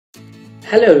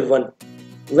Hello everyone,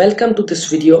 welcome to this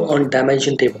video on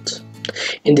dimension tables.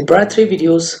 In the prior three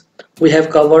videos, we have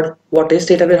covered what is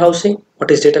data warehousing,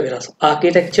 what is data warehouse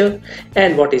architecture,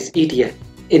 and what is ETL.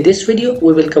 In this video,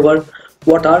 we will cover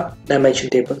what are dimension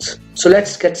tables. So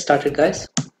let's get started, guys.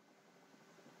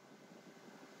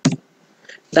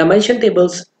 Dimension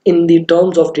tables in the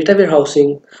terms of data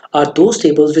warehousing are those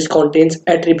tables which contains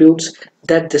attributes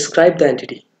that describe the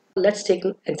entity. Let's take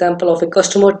an example of a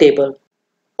customer table.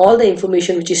 All the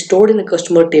information which is stored in a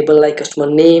customer table like customer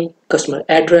name, customer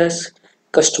address,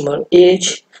 customer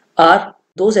age are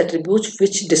those attributes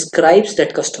which describes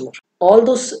that customer. All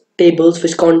those tables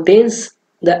which contains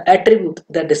the attribute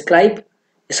that describe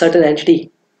a certain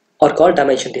entity are called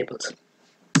dimension tables.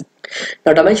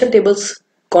 Now dimension tables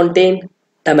contain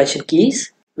dimension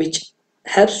keys which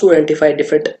helps to identify a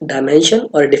different dimension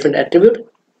or a different attribute,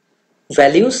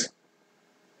 values,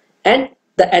 and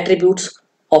the attributes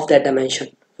of that dimension.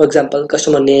 For example,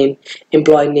 customer name,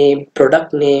 employee name,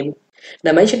 product name.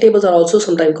 Dimension tables are also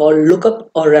sometimes called lookup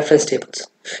or reference tables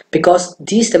because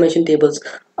these dimension tables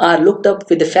are looked up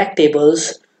with the fact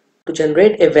tables to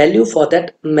generate a value for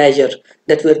that measure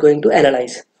that we are going to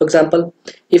analyze. For example,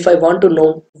 if I want to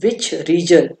know which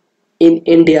region in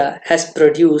India has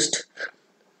produced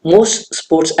most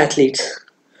sports athletes,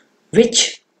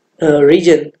 which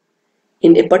region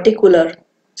in a particular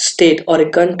state or a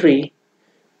country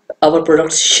our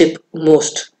products ship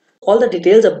most, all the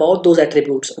details about those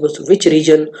attributes, which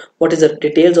region, what is the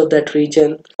details of that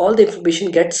region, all the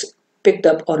information gets picked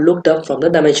up or looked up from the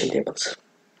dimension tables.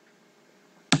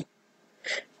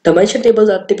 Dimension tables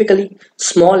are typically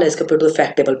small as compared to the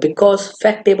fact table because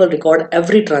fact table record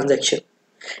every transaction,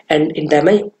 and in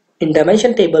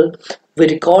dimension table we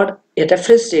record a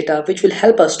reference data which will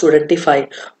help us to identify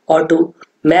or to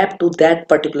map to that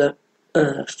particular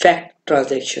fact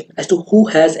transaction as to who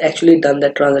has actually done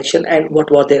that transaction and what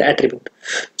was their attribute.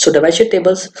 So dimension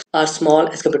tables are small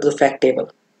as compared to the fact table.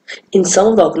 In some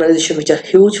of the organizations which are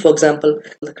huge, for example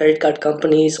the credit card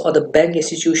companies or the bank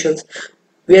institutions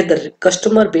where the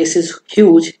customer base is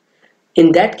huge,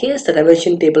 in that case the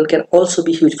dimension table can also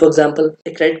be huge. For example,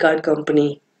 a credit card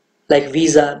company like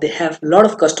Visa, they have a lot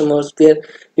of customers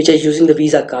which are using the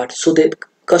Visa card, so the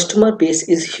customer base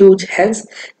is huge, hence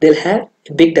they'll have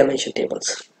big dimension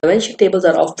tables. Dimension tables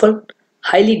are often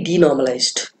highly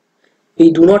denormalized.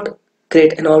 We do not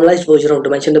create a normalized version of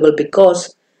dimension table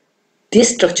because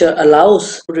this structure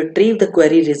allows to retrieve the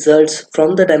query results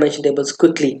from the dimension tables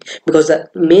quickly, because the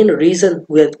main reason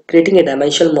we are creating a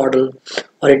dimensional model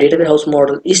or a data warehouse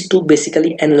model is to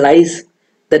basically analyze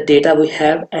the data we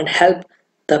have and help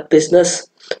the business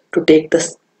to take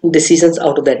the decisions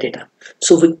out of that data.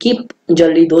 So we keep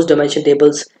generally those dimension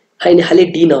tables in a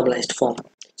highly denormalized form.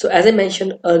 So as I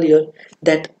mentioned earlier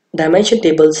that dimension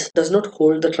tables does not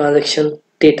hold the transaction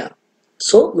data.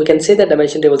 So we can say that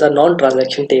dimension tables are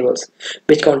non-transaction tables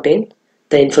which contain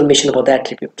the information about the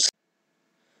attributes.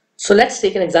 So let's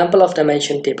take an example of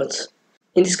dimension tables.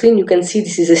 In the screen you can see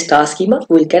this is a star schema.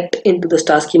 We'll get into the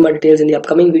star schema details in the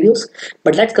upcoming videos,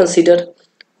 but let's consider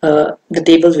the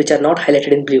tables which are not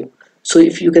highlighted in blue. So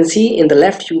if you can see in the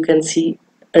left you can see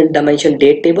a dimension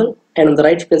date table, and on the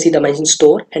right you can see dimension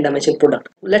store and dimension product.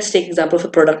 Let's take example of a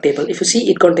product table. If you see,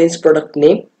 it contains product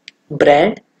name,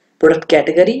 brand, product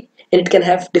category, and it can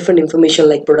have different information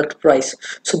like product price.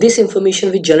 So this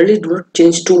information we generally do not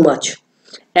change too much,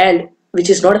 and which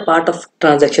is not a part of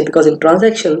transaction, because in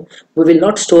transaction we will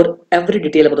not store every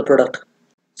detail about the product.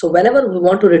 So whenever we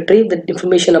want to retrieve the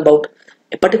information about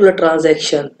a particular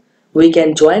transaction, we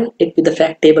can join it with the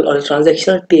fact table or a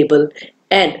transactional table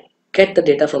and get the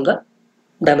data from the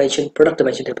product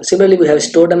dimension table. Similarly, we have a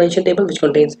store dimension table which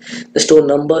contains the store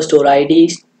number, store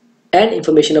IDs, and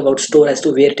information about store as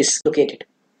to where it is located.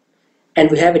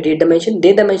 And we have a date dimension.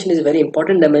 Date dimension is a very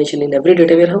important dimension in every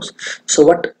data warehouse. So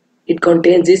what it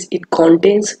contains is, it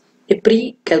contains a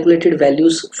pre-calculated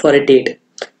values for a date.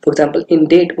 For example, in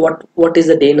date, what is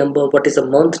the day number, what is the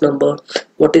month number,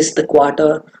 what is the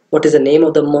quarter, what is the name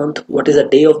of the month, what is the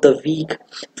day of the week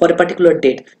for a particular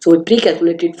date. So we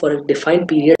pre-calculate it for a defined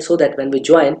period so that when we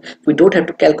join, we don't have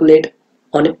to calculate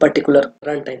on a particular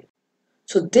runtime.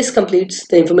 So this completes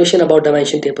the information about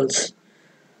dimension tables.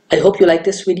 I hope you like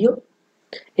this video.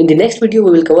 In the next video,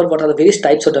 we will cover what are the various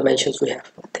types of dimensions we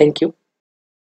have. Thank you.